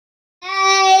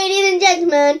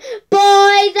gentlemen,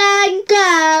 boys and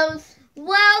girls,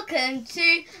 welcome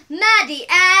to Maddie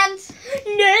and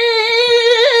Nicole.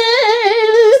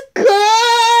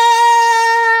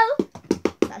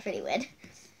 That's really weird.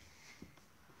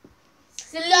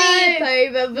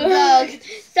 Sleepover vlog.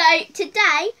 So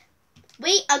today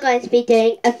we are going to be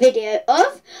doing a video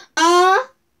of our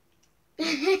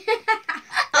day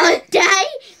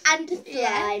and slime.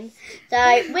 Yeah.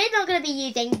 So we're not going to be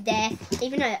using this,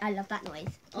 even though I love that noise.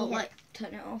 Oh, like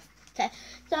turn it off.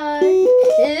 So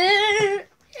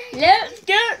let's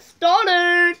get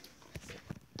started.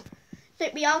 So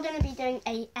we are going to be doing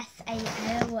a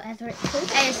SAO, whatever it's called.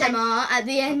 ASMR at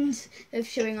the end of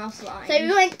showing our slime. So we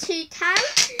went to town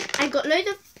and got loads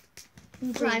of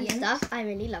slime Ingredients. stuff. I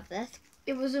really love this.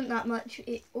 It wasn't that much.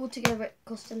 Altogether it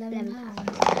cost £11.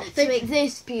 So To make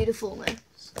this beautifulness.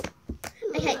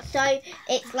 Okay, so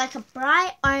it's like a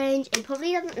bright orange. It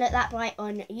probably doesn't look that bright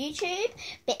on YouTube,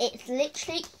 but it's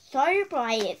literally so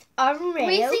bright. It's unreal.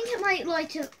 We think it might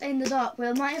light up in the dark.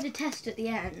 We might have a test at the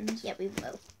end. Yeah, we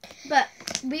will. But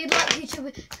we'd like you to,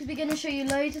 because we're going to show you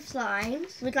loads of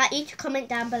slimes. We'd like you to comment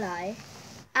down below.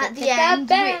 At Which the is the end,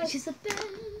 best. which is the best.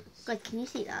 God, can you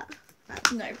see that?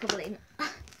 No, probably not.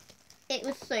 It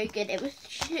was so good. It was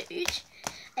huge.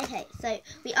 Okay, so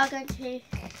we are going to...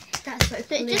 That's so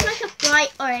So cool. it's just like a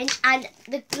bright orange, and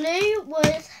the glue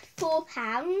was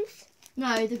 £4.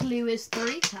 No, the glue is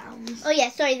 £3. Oh yeah,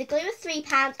 sorry, the glue was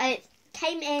 £3, and it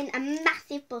came in a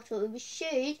massive bottle. It was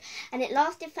huge, and it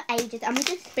lasted for ages, and we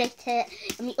just split it,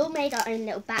 and we all made our own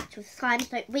little batch of slime,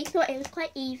 so we thought it was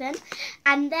quite even.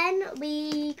 And then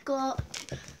we got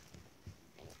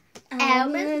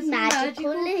Elmer's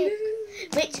Magical Lip,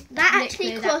 which that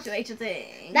actually Liquid cost... activator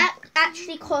thing. That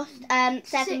actually cost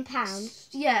 £7.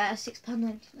 Yeah,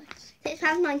 £6.99.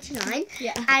 £6.99.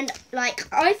 Yeah. And like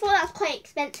I thought that was quite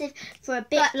expensive for a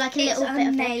bit, But like a it's little bit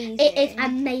of amazing. it. It is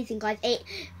amazing, guys.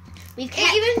 We've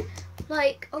kept, Even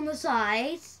like on the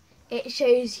sides, it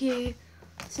shows you.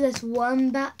 So there's 1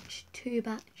 batch, 2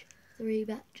 batch, 3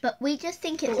 batch. but we just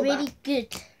think it's 4 really good.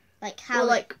 Like how Or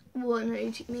like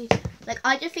 180 meters. like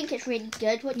I just think it's really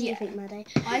good. What do you Yeah. think, Maddie?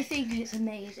 I think it's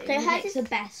amazing. So So hers it's is- the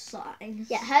best slime.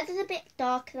 Yeah, hers is a bit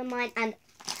darker than mine, and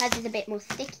hers is a bit more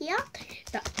stickier.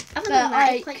 So other But than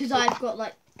that, it's quite because cute. I've got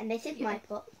like, And this is yeah. my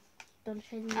pot. Do you want to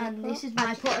show them your and pot? this is my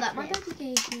Actually, pot that my yeah. daddy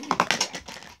gave me.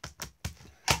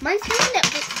 Mine's still a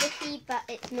little bit sticky, but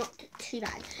it's not too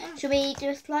bad. Oh. Should we do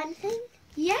a slime thing?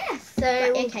 Yes. So Right,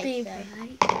 it will okay, be so-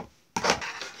 right.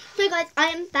 So guys, I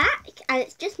am back, and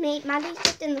it's just me. Maddie's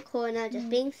just in the corner, just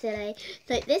being silly.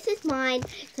 So this is mine.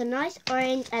 It's a nice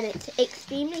orange, and it's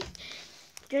extremely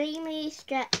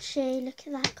stretchy. Look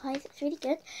at that, guys. It's really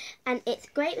good, and it's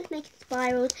great with making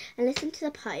spirals. And listen to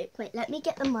the poke. Wait, let me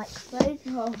get the microphone.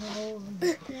 Oh.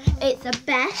 It's the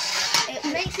best. It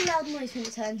makes a loud noise when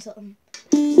it turns on.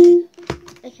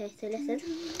 Okay, so listen.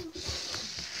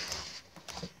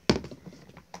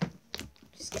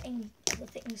 Just getting the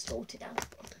thing sorted out.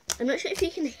 I'm not sure if you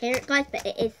can hear it, guys, but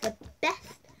it is the best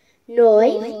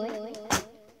noise.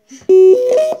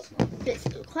 It's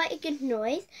quite a good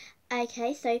noise.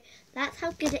 Okay, so that's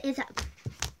how good it is at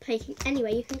poking.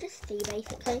 Anyway, you can just see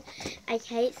basically.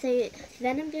 Okay, so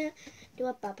then I'm gonna do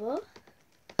a bubble.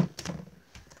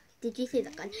 Did you see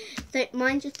that, guys? So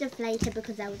mine just deflated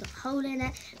because there was a hole in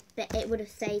it, but it would have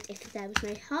stayed if there was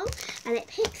no hole. And it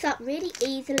picks up really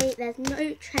easily. There's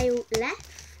no trail left.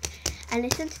 And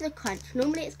listen to the crunch.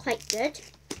 Normally it's quite good.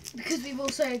 Because we've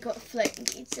also got floating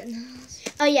beads in ours.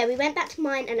 Oh yeah, we went back to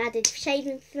mine and added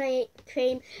shaving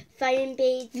cream, foam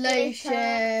beads, glitter,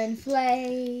 Lotion,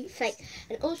 flakes. flakes,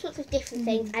 and all sorts of different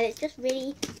things, and it's just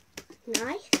really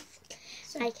nice.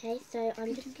 So- Okay, so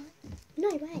I'm just no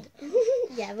way.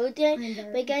 Yeah, we're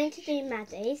going to do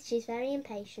Maddie's. She's very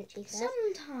impatient. She says,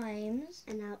 Sometimes.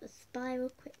 and now the spiral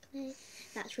quickly.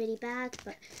 That's really bad,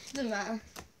 but Doesn't matter.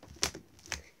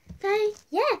 so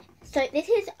yeah. So this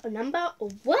is number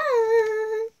 1. Well,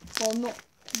 not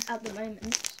at the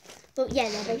moment. Well, yeah,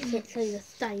 they're basically the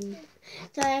same.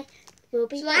 So we'll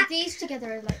be So back. like these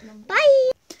together are like numbers.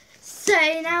 Bye. So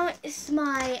now it's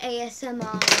my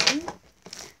ASMR.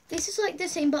 This is like the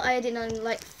same, but I added on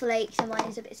like flakes, and mine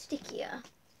is a bit stickier.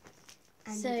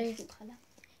 And So- a different colour.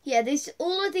 Yeah, this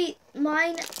all of the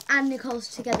mine and Nicole's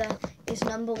together is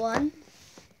number 1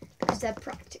 because they're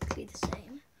practically the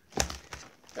same,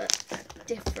 but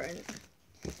different.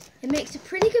 It makes a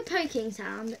pretty good poking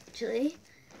sound, actually.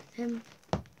 Do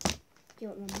you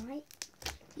want the mic?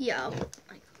 Yeah.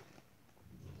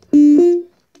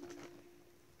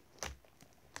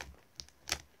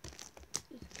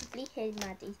 Probably hear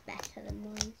Maddie's better than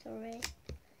mine, sorry.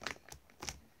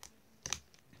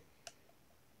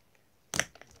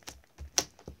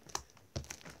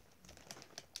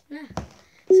 Yeah.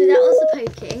 So that was the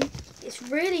poking. It's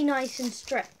really nice and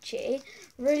stretchy.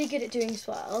 Really good at doing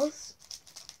swirls.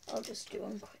 I'll just do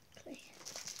one quickly.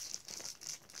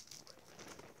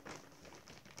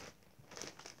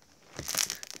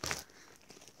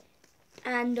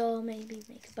 And I'll maybe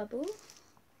make a bubble.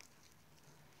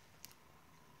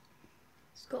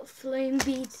 It's got flame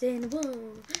beads in.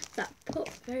 Whoa, that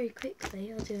popped very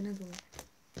quickly. I'll do another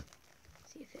one.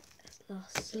 See if it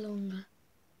lasts longer.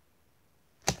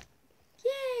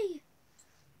 Yay!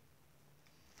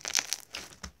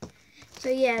 So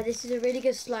yeah, this is a really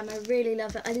good slime. I really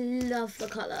love it. I love the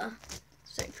colour.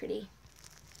 So pretty.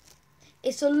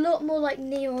 It's a lot more like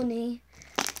neon-y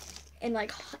and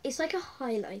like it's like a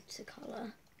highlighter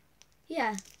colour.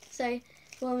 Yeah. So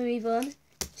we'll move on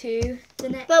to the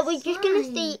next. But we're just gonna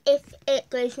slime. see if it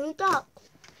glows in the dark.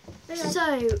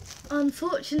 So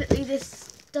unfortunately,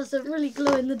 this doesn't really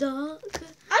glow in the dark.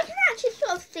 I can actually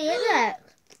sort of see it there.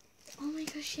 Oh my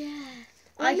gosh, yeah.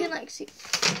 I can like see.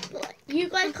 You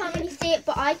guys can't really see it,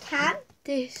 but I can.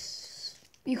 This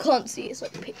you can't see, it's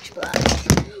like pitch black.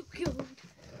 Oh God.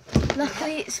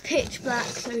 Luckily it's pitch black,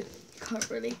 so you can't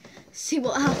really see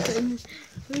what happens.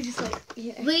 We're just like,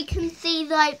 yeah. We can see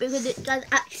light because it does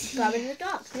actually glow in the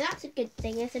dark. So that's a good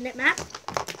thing, isn't it, Matt?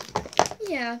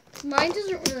 Yeah, mine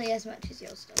doesn't really as much as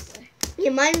yours does though.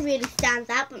 Yeah, mine really stands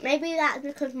out, but maybe that's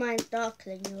because mine's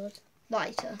darker than yours.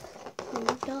 Lighter.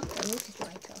 Mine's darker, yours is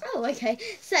lighter. Oh, okay.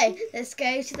 So let's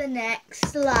go to the next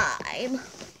slime.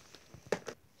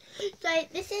 So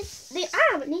this is the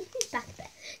it needs to be back a bit.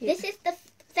 Yeah. This is the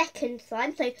second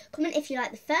slime. So comment if you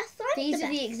like the first slime. These the are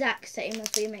the best. exact same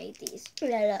as we made these.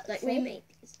 Yeah, look, Like see? we made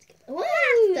these together.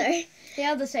 Woo! So, They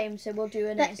are the same, so we'll do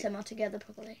an But- ASMR together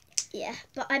probably. yeah,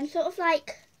 but I'm sort of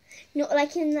like not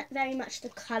liking that very much the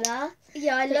colour.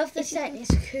 Yeah, I But love the if you scent. can-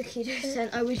 It's cookie dough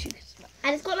scent. I wish you could smell.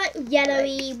 And it's got like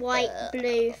yellowy, white,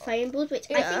 blue foam balls, which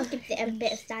I Yeah. think gives it a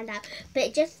bit of standout. But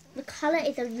it just, the colour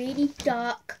is a really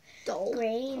dark Dull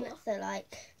green. colour. So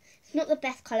like, it's not the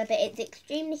best colour, but it's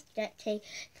extremely stretchy.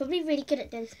 Probably really good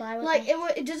at doing spirals. Like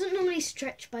it doesn't normally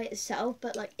stretch by itself,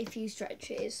 but like if you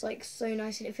stretch it, it's like so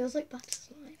nice and it feels like butter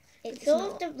slime. It it's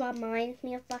sort of reminds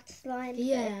me of butter slime.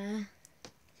 Yeah.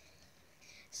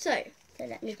 So So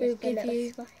let me We'll just give give you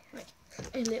you-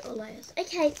 in little layers.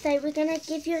 Okay, so we're gonna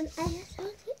give you an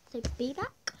ASMR. So be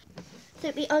back. So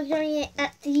we are doing it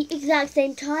at the exact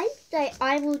same time. So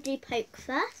I will do poke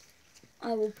first.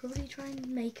 I will probably try and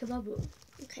make a bubble.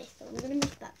 Okay, so I'm gonna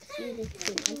move back to see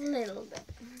this A one. little bit.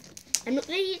 I'm not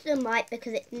gonna use the mic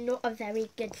because it's not a very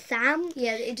good sound.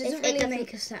 Yeah, it doesn't It really doesn't-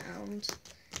 make a sound.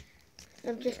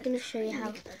 I'm just gonna show you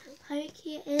how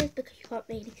pokey it is because you can't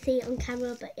really see it on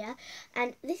camera, but yeah.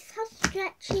 And this is how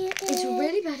stretchy it is. It's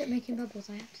really bad at making bubbles,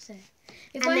 I have to say.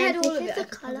 If And I then had all this of is it, the I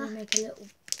could colour. probably make a little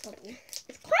bubble.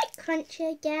 It's quite crunchy,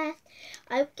 I guess.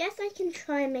 I guess I can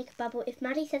try and make a bubble. If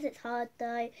Maddie says it's hard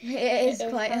though. It is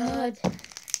quite hard.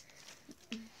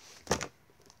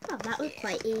 Oh, that was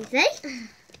quite easy.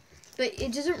 But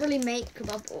it doesn't really make a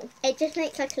bubble. It just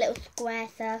makes like a little square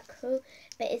circle,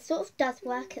 but it sort of does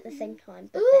work at the same time.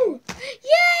 But Ooh! Yay!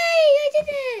 I did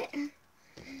it! then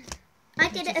I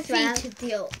did it as well. Defeated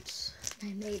the odds.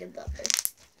 I made a bubble.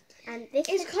 And this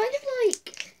It's is kind of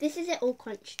like, this is it all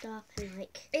crunched up and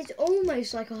like it's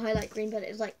almost like a highlight green, but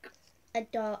it's like a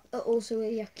dark. also a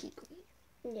yucky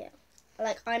green. Yeah.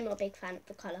 Like I'm not a big fan of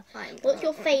the colour. I'm What's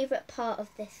your not. favourite part of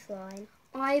this slime?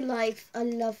 I love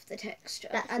the texture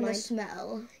That's and mine. the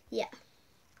smell. Yeah.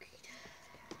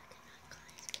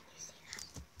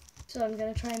 So I'm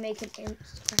gonna try and make an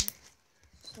Instagram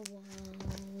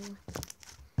swirl.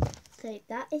 So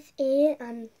that is it,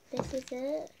 and this is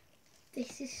it.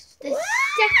 This is the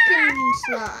second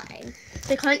slime.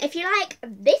 So comment if you like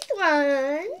this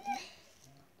one.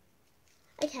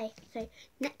 Okay, so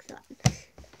next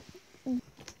one.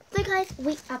 So guys,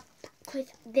 we are back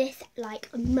with this like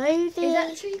mauvey, It's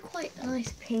actually quite a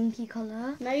nice pinky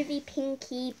colour. mauvey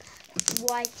pinky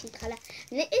whitey colour,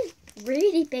 and it is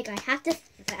really big. I have to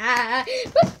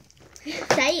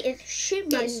say it's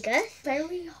humongous.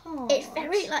 Very hard. It's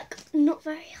very like not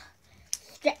very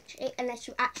stretchy unless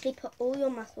you actually put all your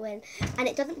muscle in, and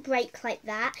it doesn't break like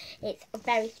that. It's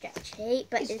very stretchy,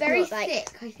 but It's it's very not, like,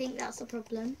 thick. I think that's the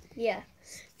problem. Yeah.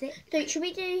 Thick. So should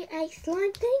we do a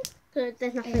slime thing? So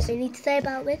there's nothing we need to say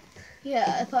about it.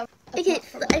 Yeah. Okay,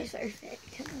 From so- it's very thick.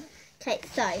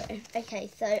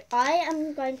 So I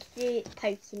am going to do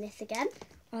pokiness again.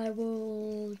 I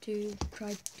will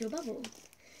try to do a bubble.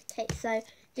 Okay, so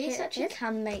These here it actually is.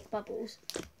 can make bubbles.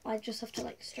 I just have to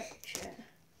like stretch it.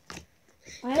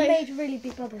 I So- have made really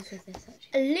big bubbles with this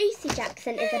actually. Lucy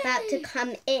Jackson is about to Yay!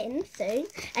 come in soon,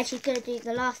 and she's going to do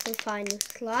the last and final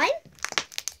slime.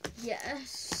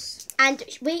 Yes. And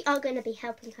we are going to be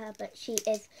helping her, but she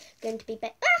is going to be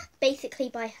basically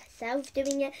by herself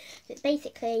doing it. So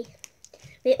basically,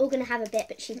 we're all going to have a bit,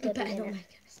 but she's going to be in it.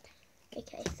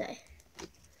 Okay, so.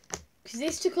 Because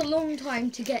this took a long time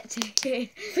to get to here.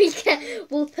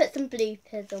 We'll put some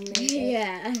bloopers on maybe.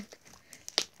 Yeah.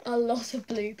 A lot of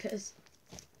bloopers.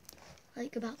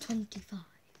 Like about 25.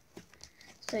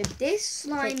 So this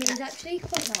slime is actually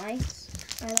quite nice.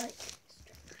 I like it.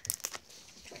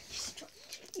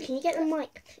 Can you get the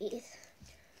mic, please?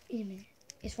 In a minute.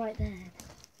 It's right there.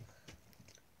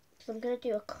 So I'm going to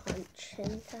do a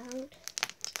crunching sound.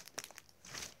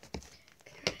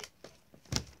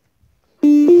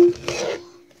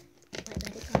 Right,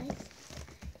 ready, guys?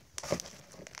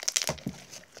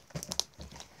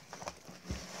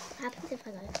 What happens if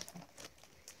I go?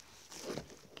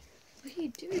 What are you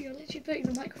doing? You're literally putting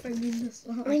the microphone in the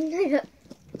slime. I know, but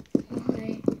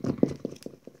Why?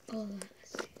 Oh,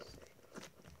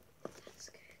 that's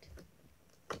good.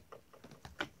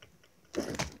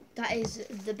 That is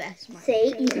the best microphone.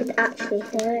 see, you can actually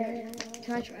hear it.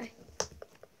 Can I try?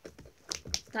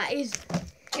 That is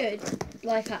good.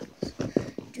 Life hacks.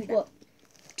 Do that. What?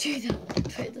 Do that.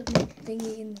 Put the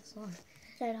thingy in the slime.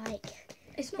 So like,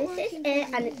 It's not this is working. it,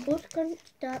 and it's all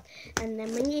scrunched up, and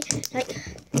then when you like,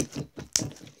 see,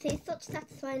 it's such a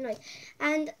satisfying noise,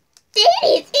 and there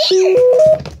it is.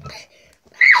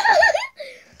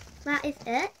 That is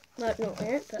it. Well, not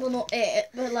it, but Well, not it,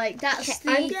 but like that's okay,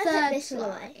 the I'm gonna put third this slime.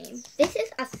 away. This is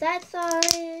a third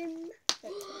slime.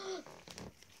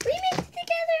 We mixed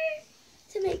together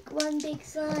to make one big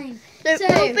slime. So So-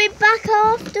 we'll be back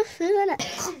after 4 minutes.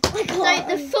 So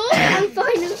the fourth and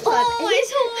final slime. Oh,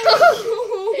 it's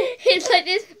horrible. It's like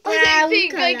this I brown don't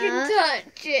think colour. I can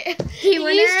touch it. Do you It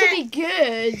wanna- used to be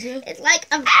good. It's like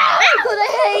a God, I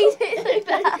hate it so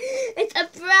bad. It's a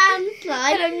brown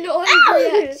slime. And I'm not Ow!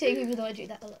 reacting, even though I do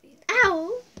that a lot.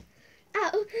 Ow.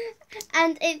 Ow.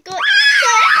 And it's got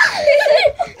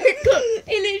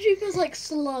It literally feels like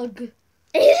slug. it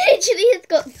literally has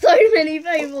got so many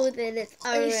bubbles in it.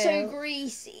 It's so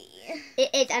greasy. It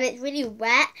is, and it's really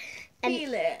wet. And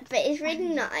Feel it. but it's really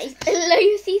nice.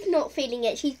 Lucy's not feeling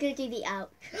it. She's gonna do the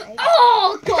outro.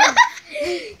 Oh god!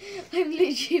 I'm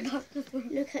literally about to fall.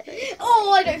 Look at it.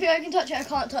 Oh, I don't think I can touch it. I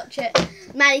can't touch it.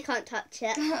 Maddie can't touch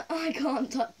it. I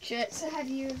can't touch it. So have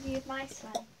you reviewed my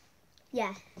slime?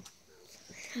 Yeah.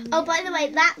 Oh, by the way,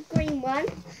 that green one,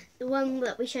 the one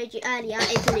that we showed you earlier,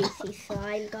 is Lucy's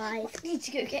slime, guys. I need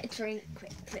to go get a drink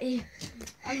quickly.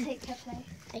 I'll take her place.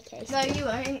 Okay. No, you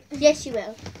won't. Yes, you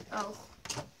will. Oh.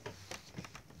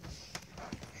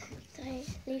 So,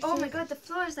 Lucy. Oh my god, the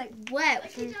floor is like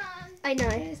wet. I know.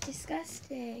 It's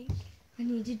disgusting. I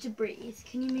needed to breathe.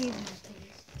 Can you move now,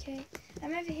 please? Okay,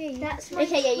 I'm over here. That's my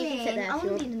Okay, yeah, you can sit twin. there I if you want to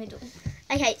want. be in the middle.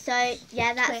 Okay, so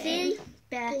yeah, that's Twin. the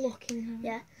bear. Blocking her.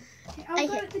 Yeah. Okay, I'll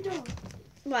go Okay. at the door.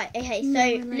 Right. Okay. So No,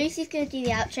 we're like- Lucy's gonna do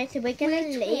the outro. So we're gonna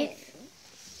We're leave. twins.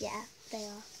 Yeah, they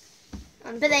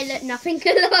are. But they look nothing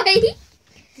alike.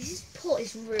 This pot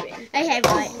is ruined. Okay,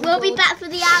 right. We'll be back for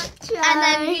the outro. And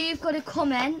then you've got to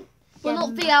comment. Well, Yeah.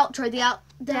 not the outro, the out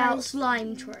Guys.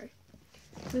 slime tro.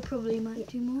 We probably might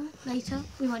do more later.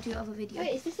 We might do other videos.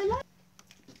 Wait, is this a live?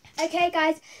 Okay,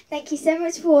 guys, thank you so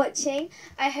much for watching.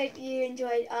 I hope you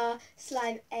enjoyed our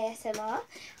slime ASMR.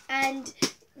 And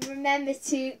remember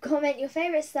to comment your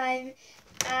favourite slime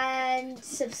and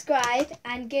subscribe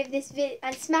and give this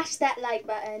and smash that like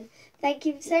button. Thank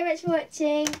you so much for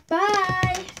watching.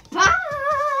 Bye.